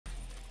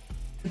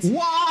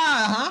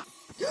Wow!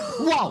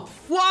 Wow!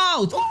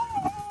 Wow!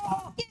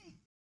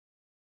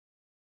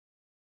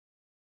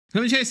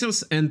 Hello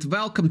Winchasers and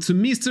welcome to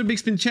Mr. Big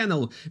Spin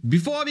channel.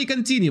 Before we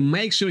continue,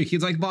 make sure you hit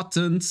the like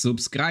button,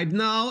 subscribe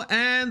now,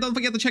 and don't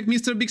forget to check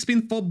Mr. Big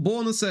Spin for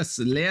bonuses.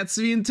 Let's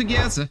win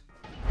together.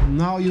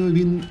 Now you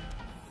win.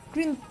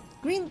 Green.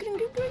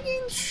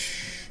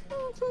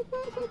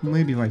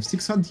 Maybe like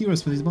 600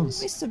 euros for this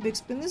bonus. Mr. Big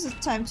Spin, is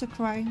it time to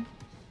cry?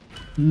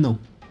 No.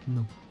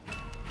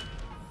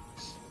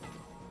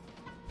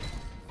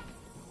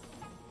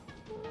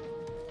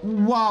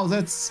 Wow,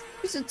 that's...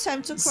 Is it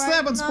time to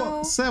cry?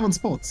 Seven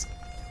spots.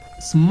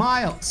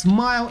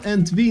 Smile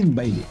and win,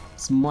 baby.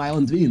 Smile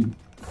and win.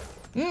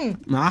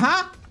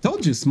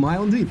 Told you,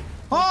 smile and win.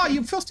 Oh,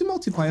 you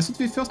multiply. I thought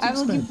we first I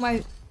will give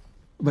my...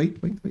 Wait.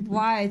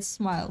 Wide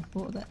smile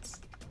for that.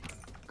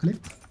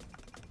 Collect.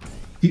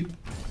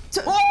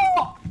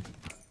 Oh!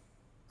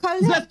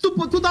 That's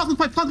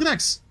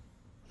 2,500x.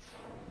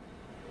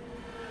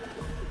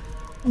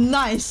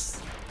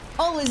 Nice.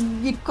 Always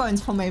big coins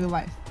for maybe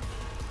wife.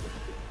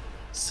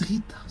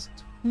 3,000.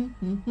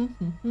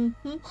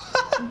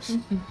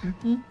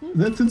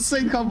 That's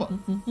insane combo.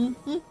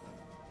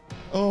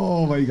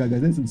 Oh my god,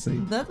 that's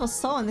insane. That was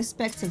so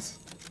unexpected.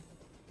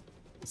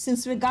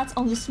 Since we got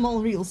only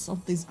small reels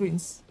of these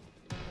greens.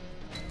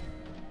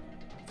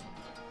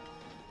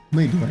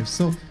 Maybe wife.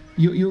 So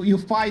you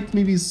fight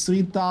me with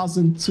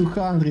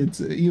 3,200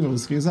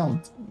 euros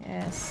result.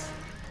 Yes.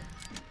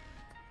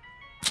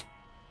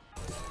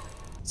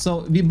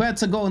 So we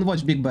better go and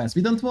watch big bets.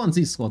 We don't want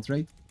this slot,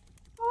 right?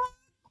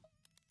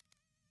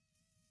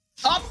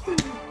 Up!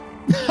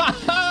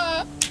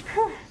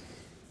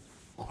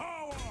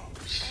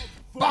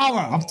 Power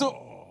up to.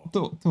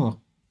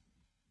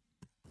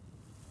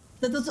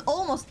 That was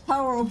almost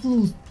power of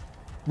lose.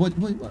 What?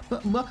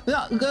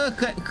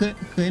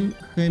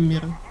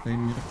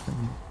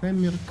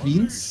 Hammer,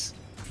 queens,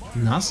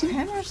 nothing.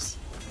 Hammers.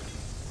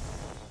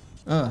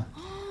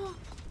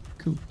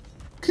 Cool.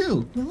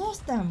 We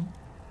lost them.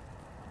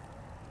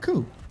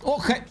 Cool.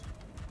 Okay.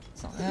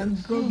 So,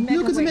 good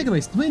Look at the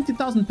Megaways,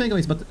 20,000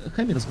 Megaways, but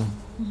Hammer is gone.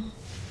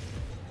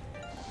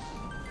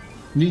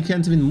 We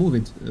can't even move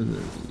it.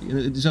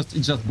 It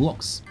just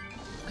blocks.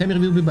 Hammer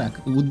will be back.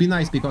 It would be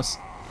nice because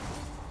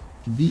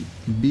we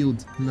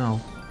build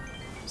now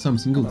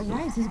something good. The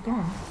rise is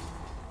gone.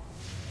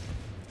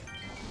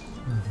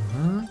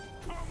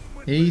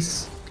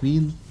 Ace,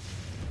 queen.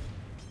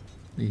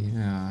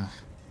 Yeah.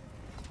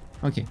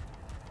 Okay.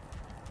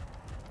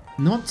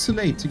 Not too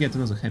late to get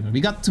another hammer.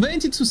 We got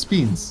 22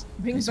 spins.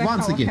 Bring back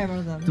once our again.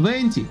 hammer then.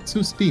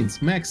 22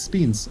 spins, max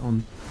spins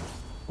on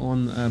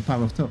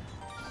power of top.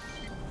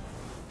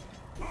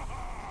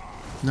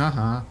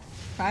 Hi,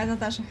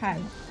 Natasha, hi.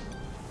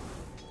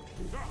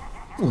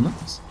 Oh,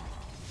 nice.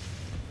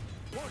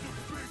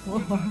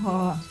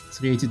 Whoa.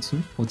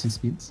 382, 14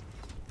 spins.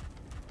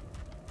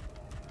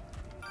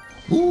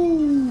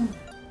 Ooh,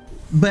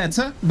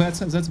 better. That's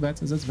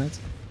better.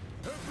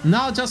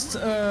 Now just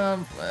the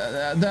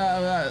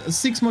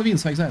 6 more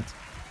wins like that,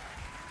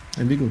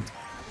 and be good.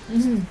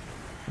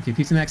 Okay,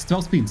 15x,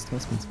 12 spins.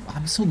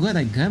 I'm so glad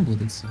I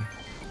gambled it.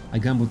 I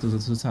gambled to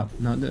the top.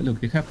 Now look,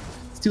 we have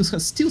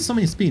still so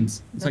many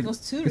spins. It's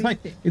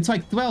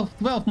like 12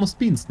 more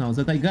spins now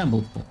that I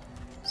gambled for.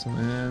 So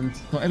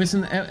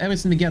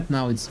everything we get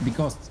now, it's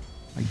because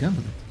I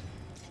gambled it.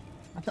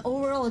 But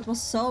overall, it was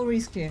so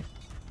risky.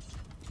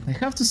 I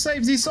have to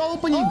save this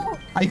opening. Oh.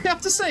 I have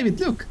to save it.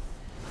 Look.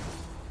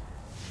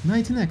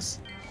 19x.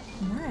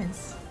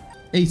 Nice.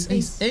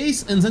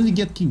 Ace, and then we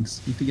get kings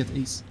if we get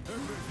ace.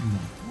 No.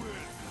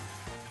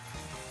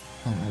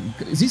 Oh,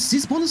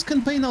 this bonus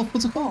can pay now for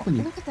the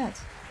company. Look at that.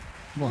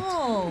 What?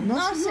 Oh,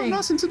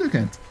 nothing to look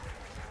at.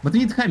 But we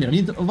need hammer.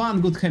 We need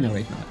one good hammer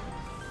right now.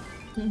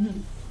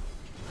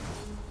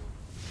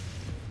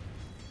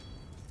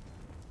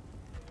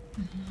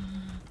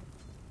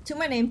 Too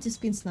many empty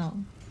spins now.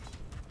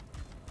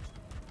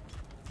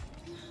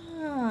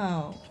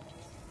 Wow.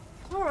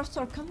 Power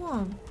Star, come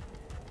on.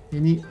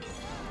 We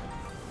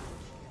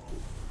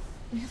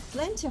have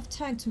plenty of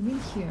time to win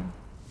here.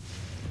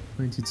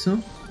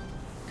 22.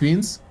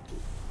 Queens.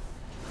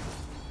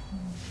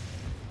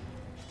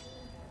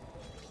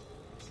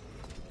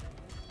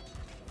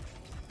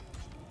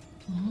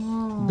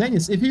 Oh.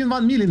 Dennis, if you win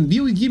 1 million,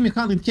 will you give me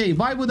 100k?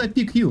 Why would I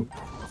pick you?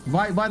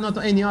 Why not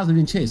any other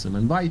Winchaser,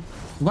 man? Why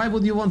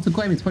would you want to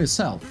claim it for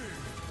yourself?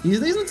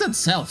 Isn't that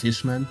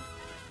selfish, man?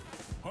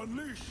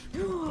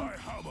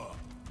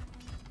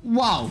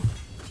 Wow,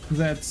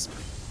 that's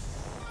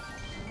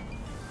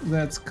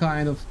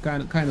kind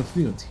of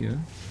weird here.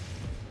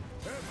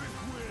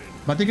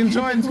 But you can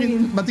join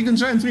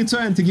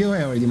 320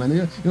 giveaway already, man.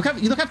 You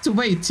don't have to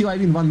wait till I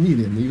win 1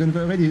 million. You can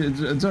already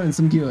join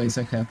some giveaways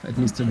I have at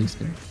Mr. Big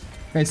Spin.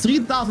 Okay,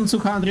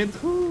 3,200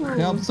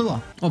 helps a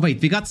lot. Oh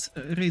wait, we got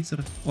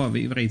Razor. Oh,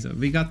 Razor.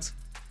 We got.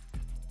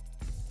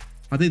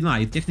 I didn't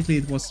know. Technically,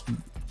 it was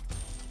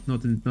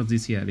not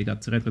this year. We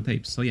got retro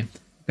tapes. So yeah.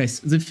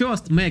 Guys, the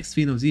first max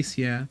win of this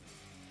year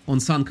on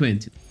San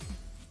Quentin.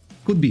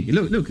 Could be.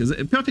 Look,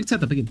 perfect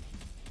setup again.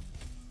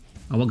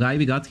 Our guy,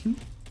 we got him.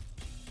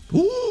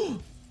 Oh!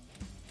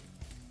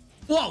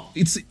 Whoa!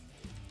 It's...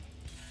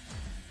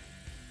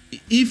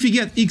 If we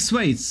get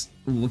Xways,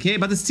 okay,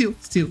 but it's still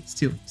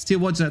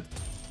watch that.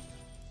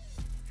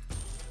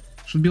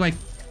 Should be like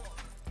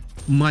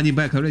money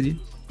back already.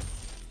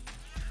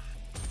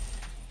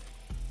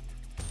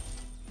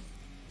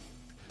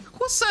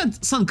 Who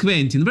said San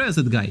Quentin? Where is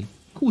that guy?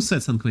 Who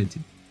said San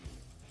Quentin?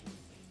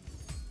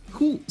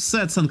 Who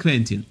said San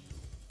Quentin?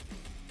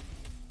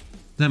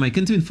 Damn, I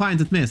can't even find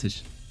that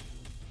message.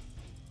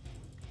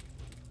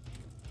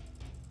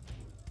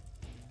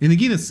 And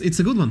again, it's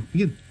a good one.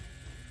 Again.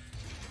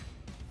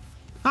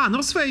 Ah,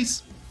 North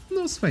Face.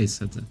 North Face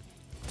said that.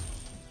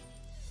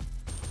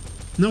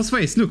 North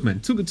Face, look man,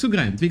 2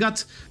 grand.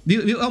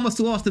 We almost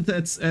lost it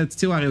at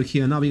Stellario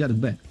here, now we got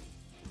it back.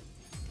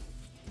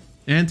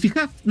 And we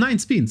have 9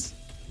 spins.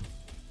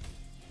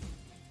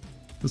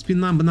 So spin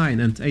number 9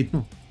 and 8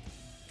 more.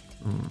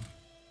 Oh,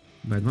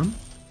 bad one.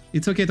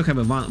 It's okay to have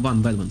a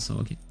one bad one, so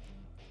okay.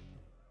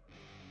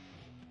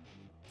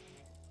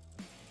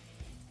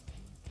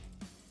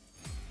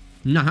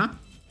 Uh-huh.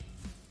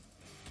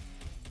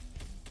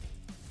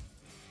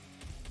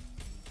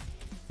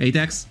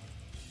 8x.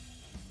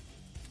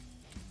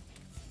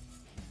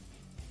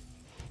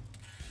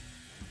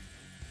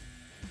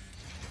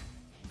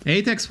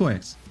 Eight x,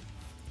 4x.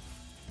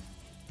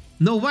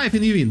 No wife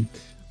and you win.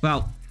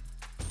 Well,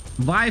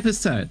 wife is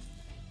sad,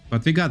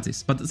 but we got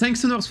this. But thanks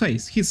to North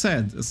Face, he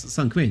said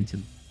San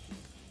Quentin.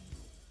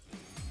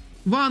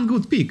 One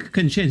good pick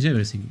can change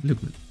everything.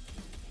 Look, man.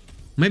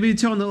 Maybe we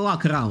turn the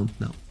luck around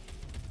now.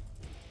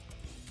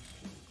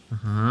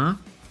 Uh-huh.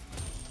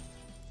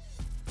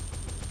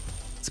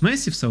 It's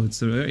massive, so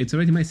it's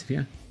already massive,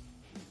 yeah.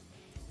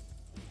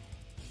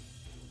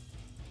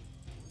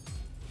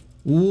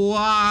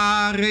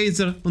 Wow,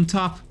 Razor on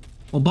top.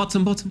 Or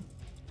bottom.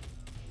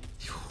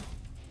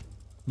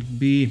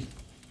 B.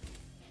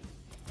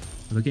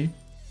 Okay.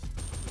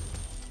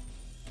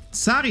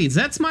 Sorry,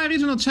 that's my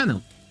original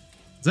channel.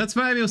 That's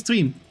where I will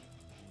stream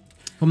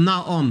from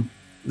now on.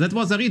 That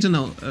was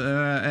original,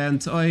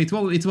 and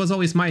it was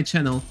always my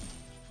channel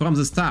from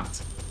the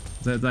start.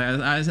 That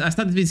I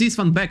started with this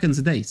one back in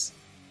the days.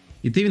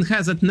 It even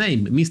has that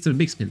name, Mr.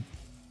 Bigspin.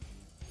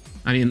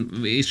 I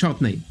mean, a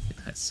short name it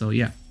has, so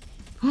yeah.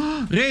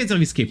 Razor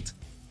we skipped.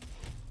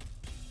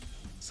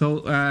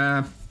 So,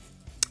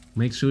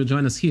 make sure you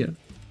join us here.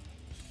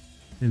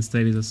 And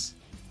stay with us.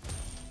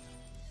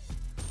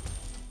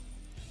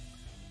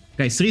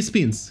 Guys, 3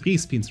 spins. 3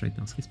 spins right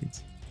now, 3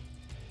 spins.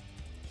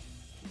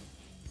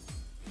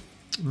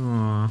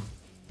 Aww.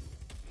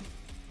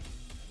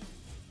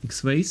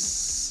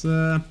 Xways,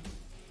 I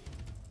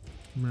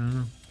don't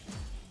know.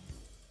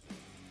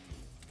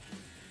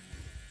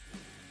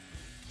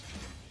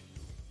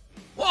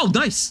 Whoa,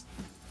 nice!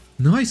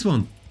 Nice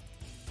one!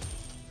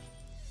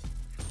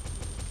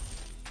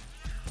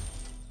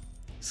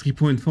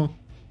 3.4.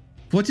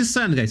 40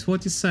 cent, guys,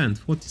 40 cent,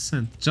 40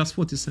 cent, just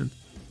 40 cent.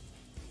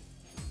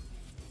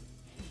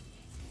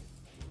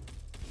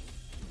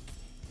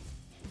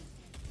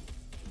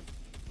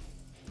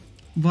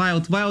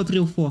 Wild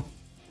reel 4.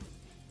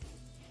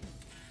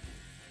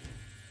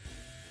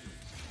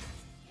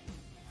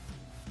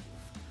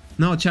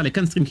 No, Charlie,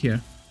 can't stream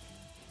here.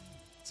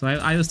 So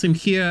I will stream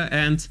here,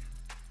 and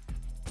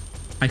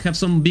I have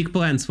some big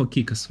plans for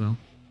Kick as well.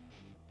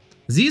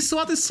 This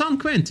slot is San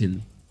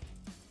Quentin.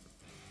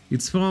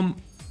 It's from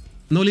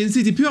Nolan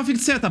City. Perfect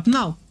setup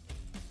now.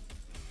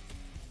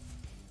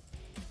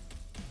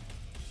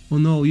 Oh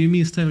no, you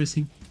missed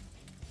everything.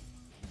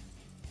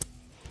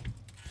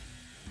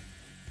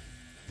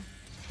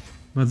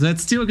 But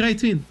that's still a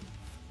great win.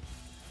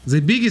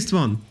 The biggest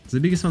one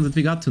that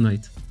we got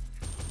tonight.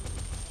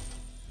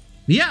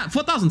 Yeah,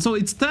 4,000, so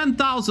it's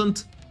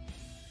 10,000.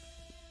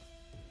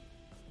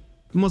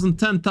 More than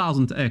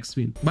 10,000 X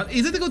win. But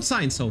is it a good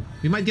sign, so?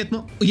 We might get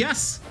more.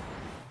 Yes!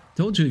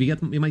 Told you,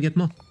 we might get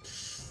more.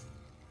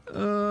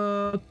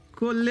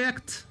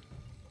 Collect.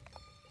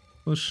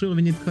 For sure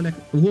we need collect.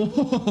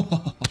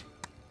 Whoa!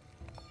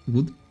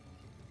 Good.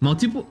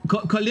 Multiple.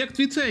 Collect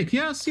we take.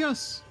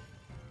 Yes.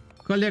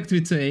 Collect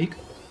we take.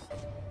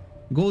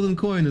 Golden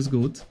coin is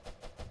good.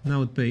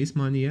 Now it pays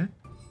money, yeah?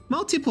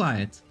 Multiply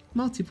it.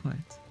 Multiply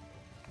it.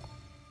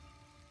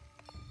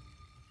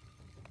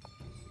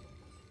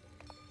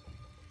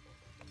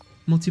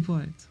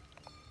 Multiply it.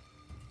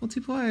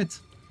 Multiply it.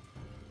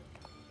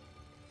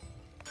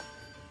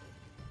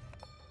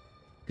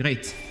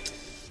 Great.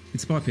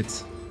 It's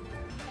profit.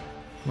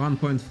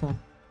 1.4.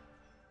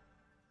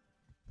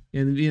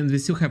 And we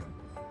still have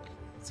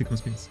 6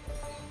 spins.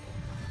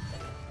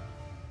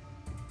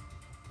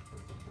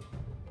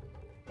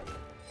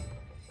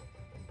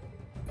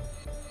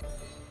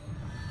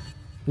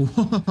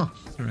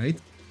 Right.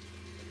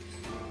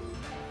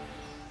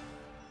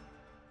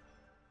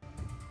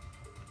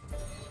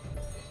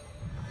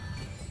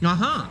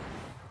 Aha!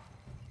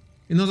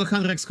 Another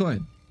 100x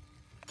coin.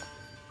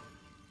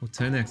 Or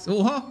 10x.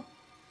 Oh!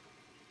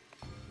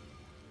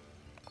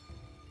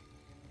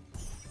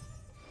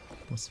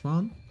 Was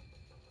fun?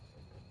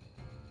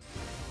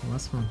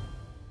 Was fun.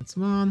 That's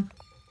one.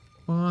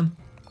 One.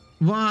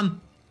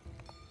 One.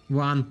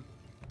 One.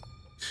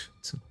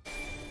 Two.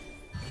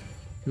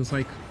 Feels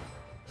like...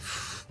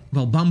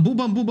 Well, bamboo,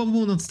 bamboo,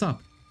 bamboo, not stop.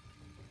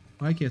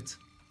 Like it.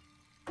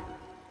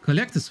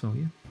 Collect as well,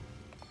 yeah.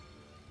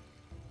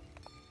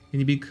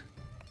 Any big...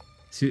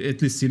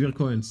 At least silver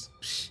coins.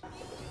 Psh.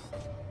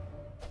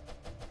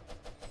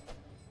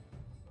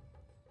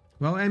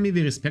 Well, I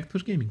maybe respect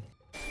push gaming.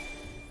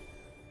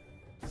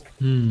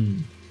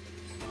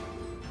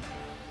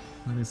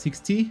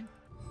 160.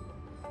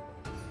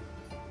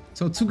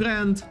 So 2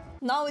 grand.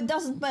 Now it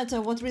doesn't matter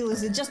what reel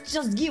is it.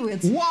 Just give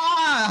it.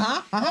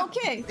 Wow!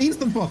 Okay.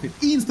 Instant profit.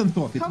 Instant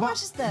profit. How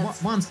much is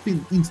that? One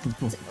spin. Instant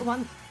profit.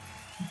 One.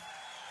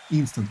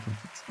 Instant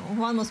profit.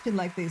 One more spin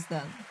like this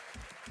then.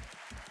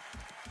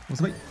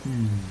 Was right.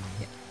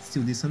 Yeah.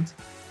 Still decent.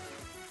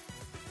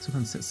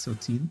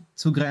 213.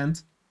 2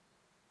 grand.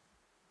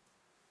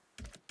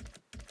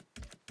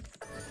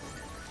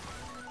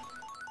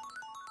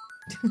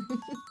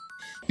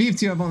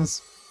 $50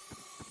 bonus.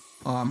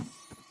 Oh,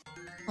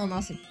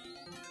 nothing.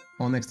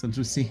 On extra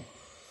juicy.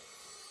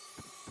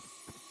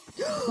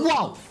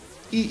 Wow!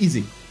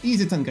 Easy.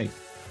 Easy 10k.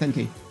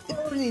 10k.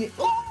 Really?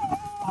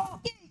 Oh!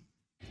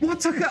 What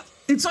the hell?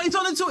 It's only 2.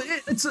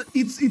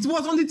 It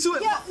was only 2.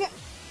 Yeah.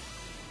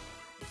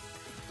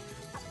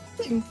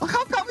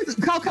 How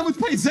come it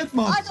pays that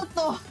much? I don't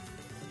know.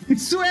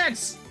 It's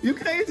 2x. You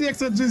crazy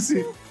extra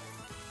juicy.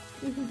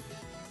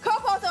 How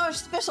about our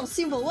special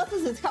symbol? What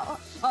is it?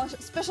 Our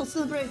special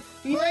celebrate?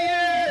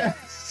 Yeah!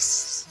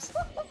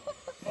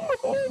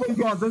 Oh my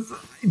god, that's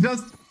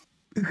just...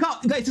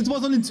 How? Guys, it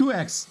was only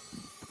 2x.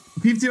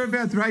 50 or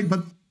bet, right?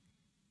 But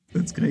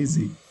that's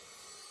crazy.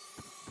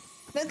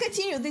 Then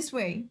continue this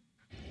way.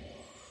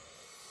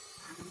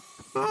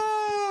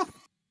 Ah.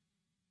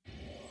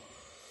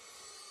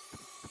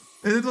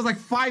 And it was like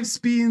 5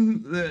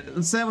 spin,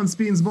 7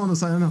 spins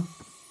bonus, I don't know.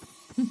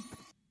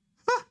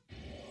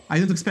 I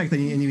don't expect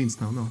any wins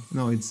now,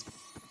 no, it's...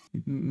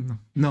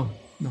 No.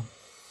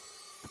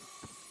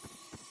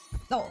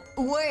 No,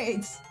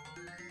 wait.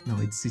 No,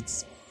 it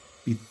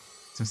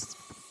just...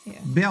 Yeah.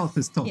 Belt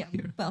is top Yeah,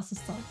 here. Belt is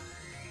top.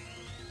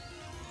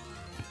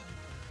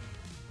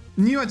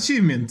 New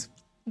achievement.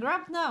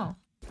 Grab now.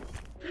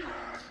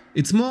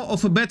 It's more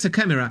of a better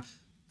camera.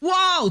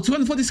 Wow,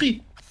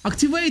 243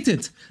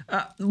 activated.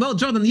 Well,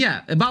 Jordan,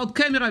 yeah, about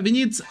camera we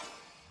need...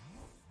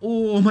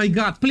 Oh my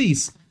god,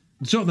 please.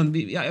 Jordan,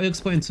 I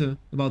explain to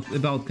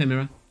about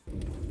camera.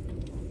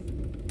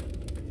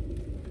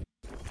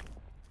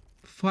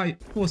 5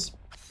 was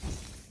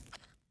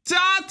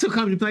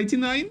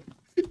 299,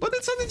 but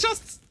it's only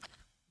just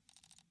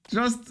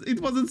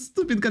it was a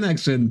stupid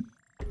connection.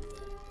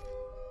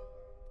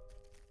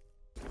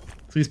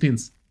 3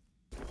 spins.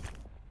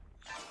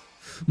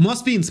 More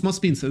spins.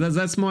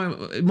 That's more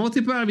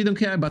multiplayer. We don't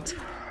care, but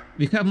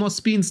we have more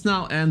spins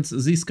now and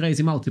this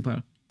crazy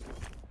multiplayer.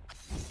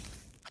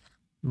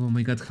 Oh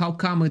my god, how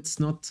come it's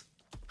not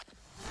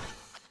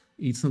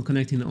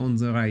connecting on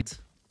the right?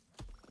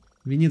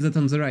 We need that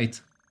on the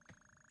right.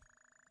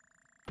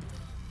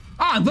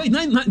 Ah, wait,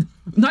 9.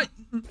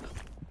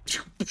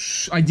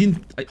 I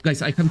didn't,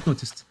 guys, I haven't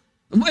noticed.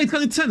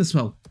 810 as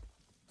well.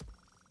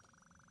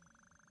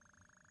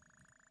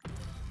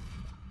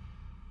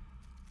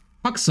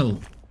 Haxel,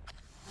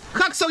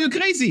 you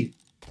crazy!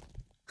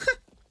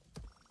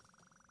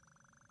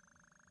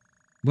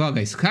 Well,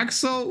 guys,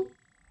 Haxel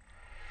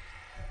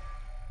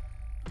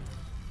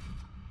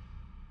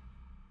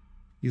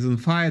is on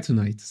fire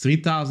tonight.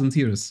 3,000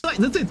 euros.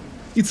 That's it.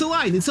 It's a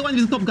line with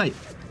the top guy.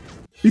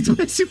 It's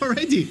massive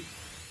already.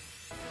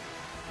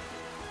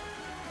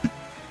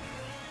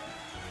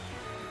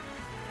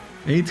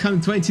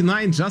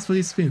 $829 just for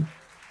this spin.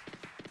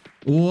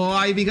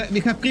 Why we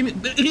have premium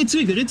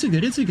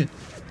retrigger.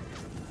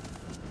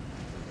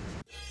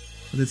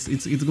 But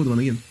it's a good one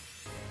again.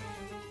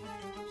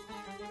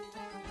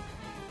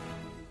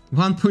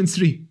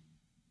 1.3.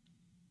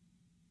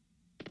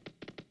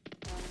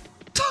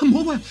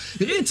 More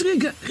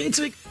retrigger.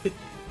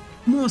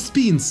 More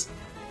spins.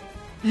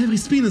 Every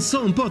spin is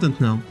so important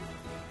now.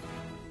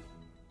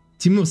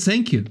 Timur,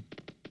 thank you.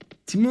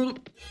 Timur.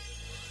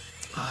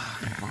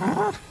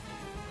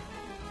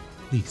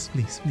 Please.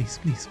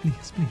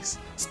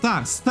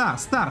 Stars.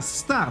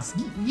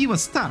 Give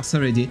us stars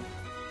already.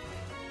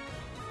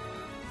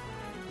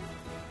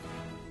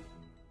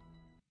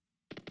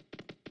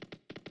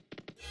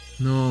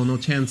 No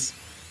chance.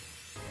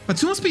 But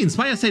 2 more spins.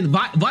 Why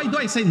do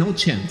I say no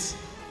chance?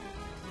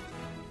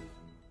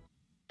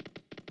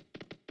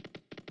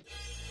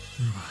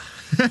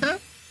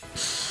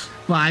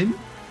 Fine.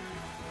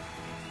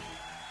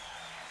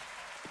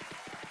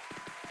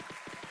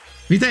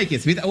 We take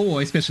it. Oh,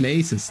 especially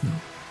aces now.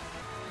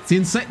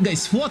 Since,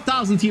 guys,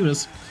 4,000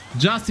 euros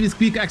just with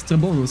quick extra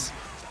bonus.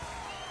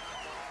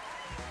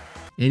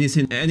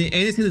 Anything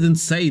is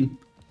insane.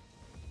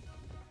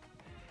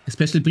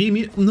 Especially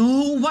premium.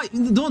 No, why?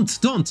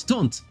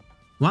 Don't.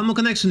 One more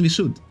connection we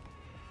should.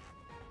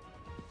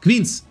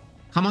 Queens.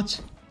 How much?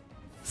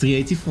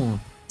 384.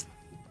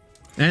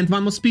 And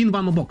one more spin,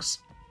 one more box.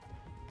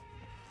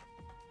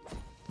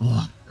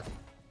 Oh.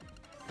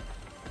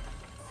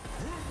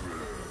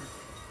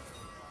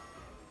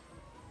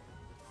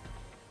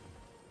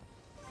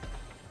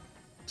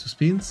 Two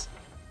spins.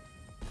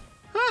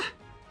 Ah!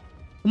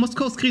 Almost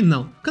close screen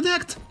now.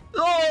 Connect!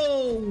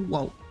 Oh!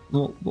 Wow.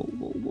 Whoa, whoa,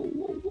 whoa, whoa,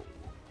 whoa, whoa.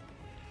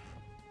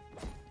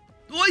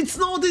 Oh, it's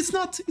not.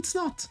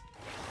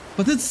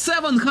 But it's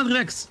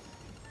 700x.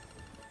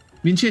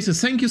 Winchasers,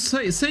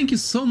 thank you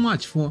so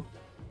much for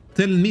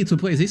telling me to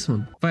play this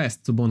one.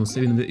 Fast to bonus,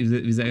 even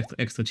with the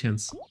extra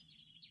chance.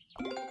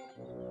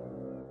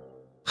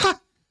 Ha!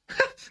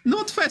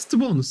 Not fast to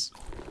bonus.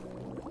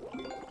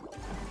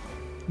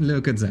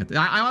 Look at that.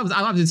 I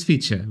love this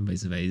feature, by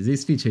the way.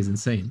 This feature is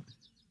insane.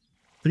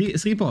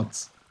 Three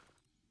pots.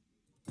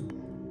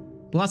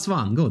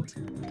 +1, good.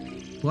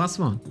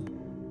 +1.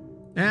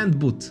 And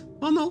boot.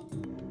 Oh no.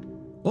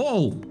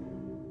 Oh!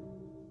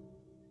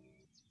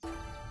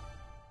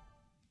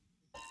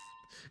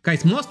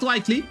 Guys, most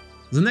likely,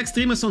 the next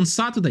stream is on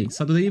Saturday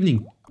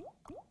evening.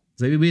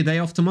 There will be a day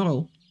off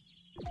tomorrow.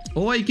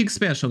 Or a kick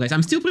special, guys.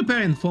 I'm still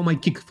preparing for my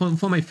kick,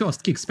 for my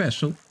first kick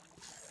special.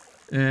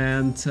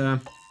 And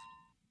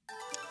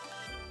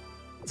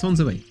it's on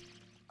the way.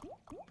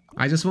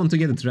 I just want to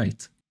get it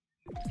right.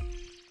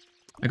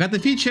 I got the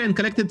feature and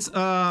collected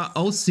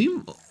all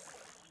sim.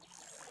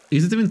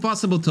 Is it even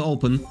possible to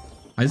open?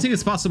 I think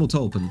it's possible to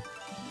open.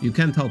 You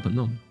can't open,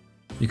 no.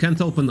 You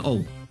can't open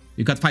all.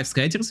 You got 5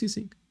 scatters, you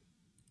think?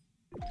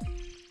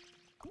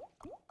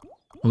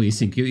 Oh, you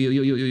think?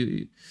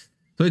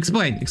 So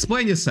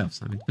explain yourself,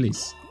 Simon,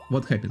 please.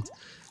 What happened?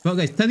 Well,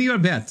 guys, 10-year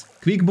bet,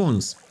 quick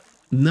bonus,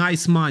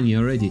 nice money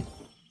already.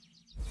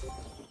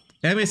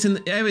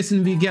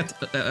 Everything we get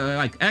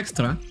like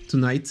extra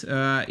tonight,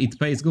 it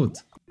pays good.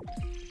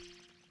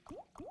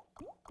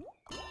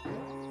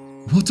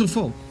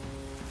 Waterfall.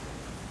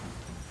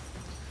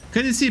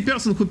 Can you see a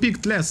person who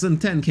picked less than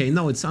 10k?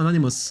 No, it's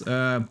anonymous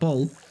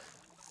poll.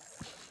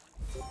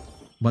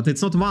 But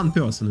it's not one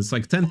person, it's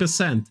like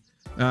 10%.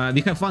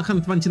 We have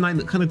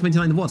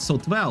 129 votes, so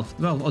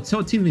 12 or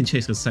 13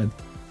 Winchasers said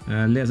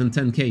less than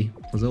 10k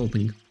for the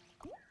opening.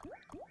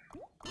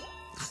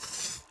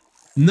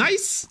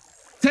 Nice!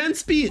 10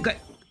 speed!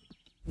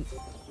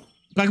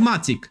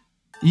 Pragmatic.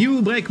 You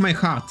will break my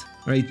heart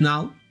right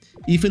now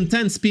if in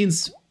 10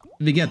 spins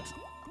we get...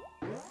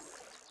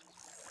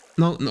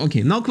 No,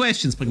 okay, no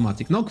questions,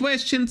 Pragmatic. No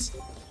questions.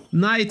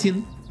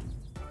 19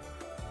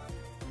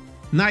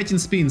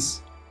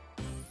 spins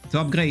to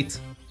upgrade.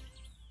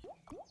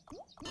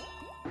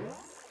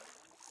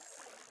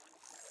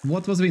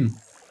 What was win?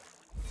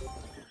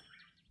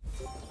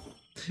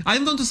 I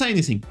don't want to say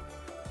anything.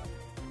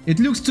 It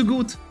looks too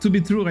good to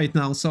be true right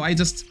now, so I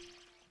don't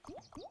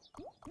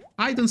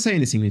say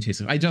anything,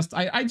 Winchaser. I trust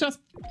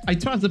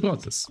the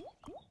process.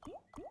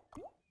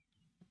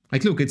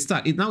 Like, look, it's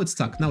stuck. Now it's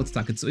stuck.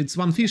 It's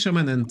one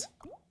fisherman and...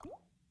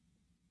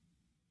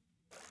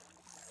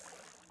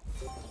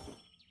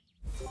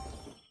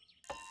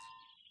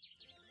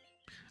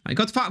 I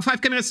got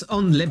 5 cameras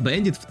on Lab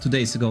Bandit 2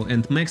 days ago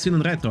and Max Win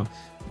on Retro.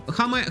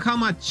 How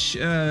much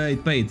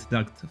it paid,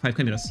 Dark? 5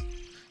 cameras.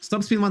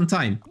 Stop spin 1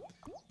 time.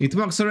 It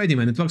works already,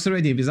 man. It works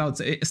already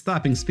without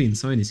stopping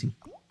spins or anything.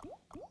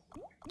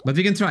 But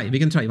we can try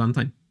 1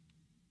 time.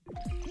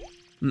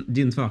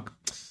 Didn't work.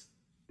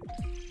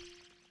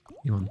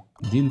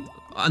 Didn't.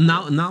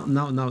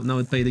 Now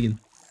it paid again.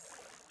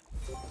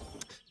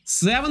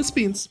 7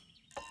 spins.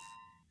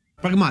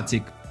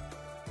 Pragmatic.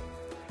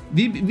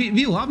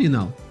 We love you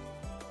now.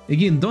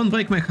 Again, don't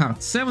break my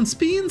heart. 7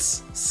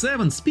 spins.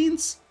 7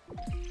 spins.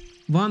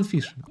 1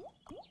 fish.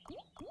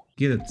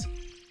 Get it.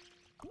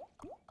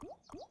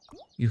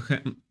 You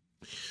have.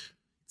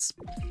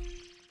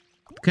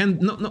 Can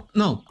no.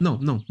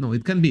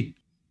 It can be.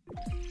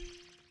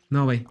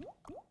 No way.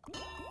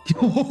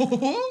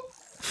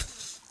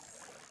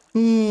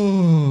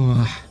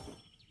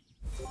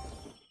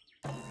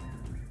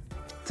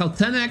 So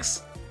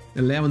 10x,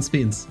 11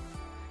 spins.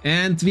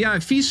 And we are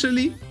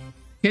officially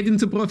heading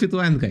to profit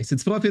land, guys.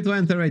 It's profit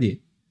land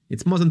already.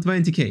 It's more than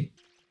 20k.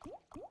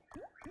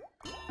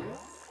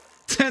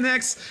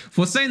 10x.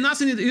 For saying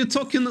nothing, you're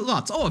talking a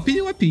lot. Oh,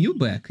 PvP, you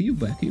back.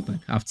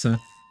 After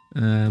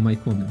my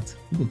comment.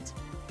 Good.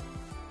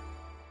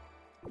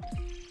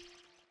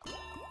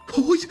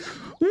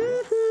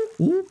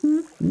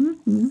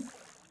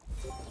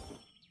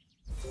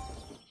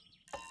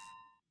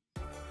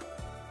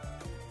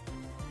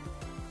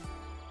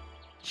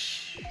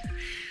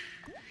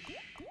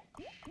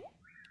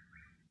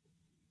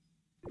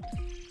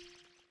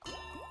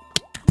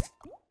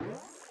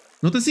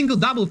 Not a single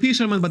double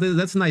fisherman, but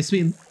that's a nice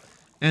win.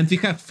 And we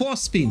have 4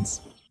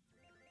 spins.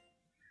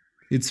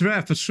 It's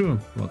rare for sure,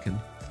 Walken.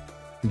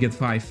 We get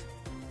 5.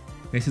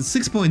 Guys, it's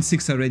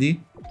 6.6 already.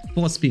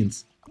 4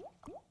 spins.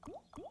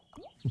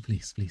 Oh,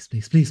 please.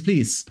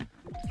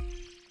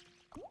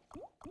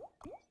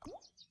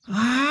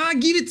 Ah,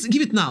 give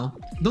it now.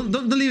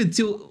 Don't leave it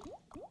till...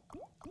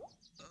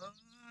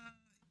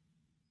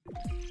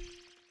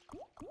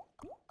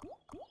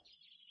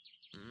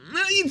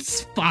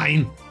 It's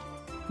fine.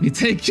 We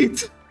take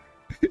it.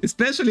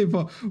 Especially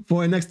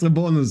for an extra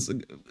bonus.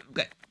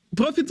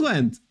 Profit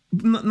land.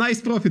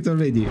 Nice profit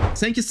already.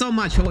 Thank you so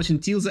much for watching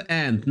till the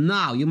end.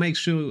 Now, you make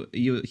sure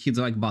you hit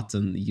the like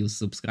button, you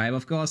subscribe,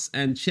 of course,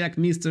 and check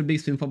Mr. Big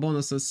Spin for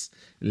bonuses.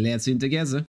 Let's win together.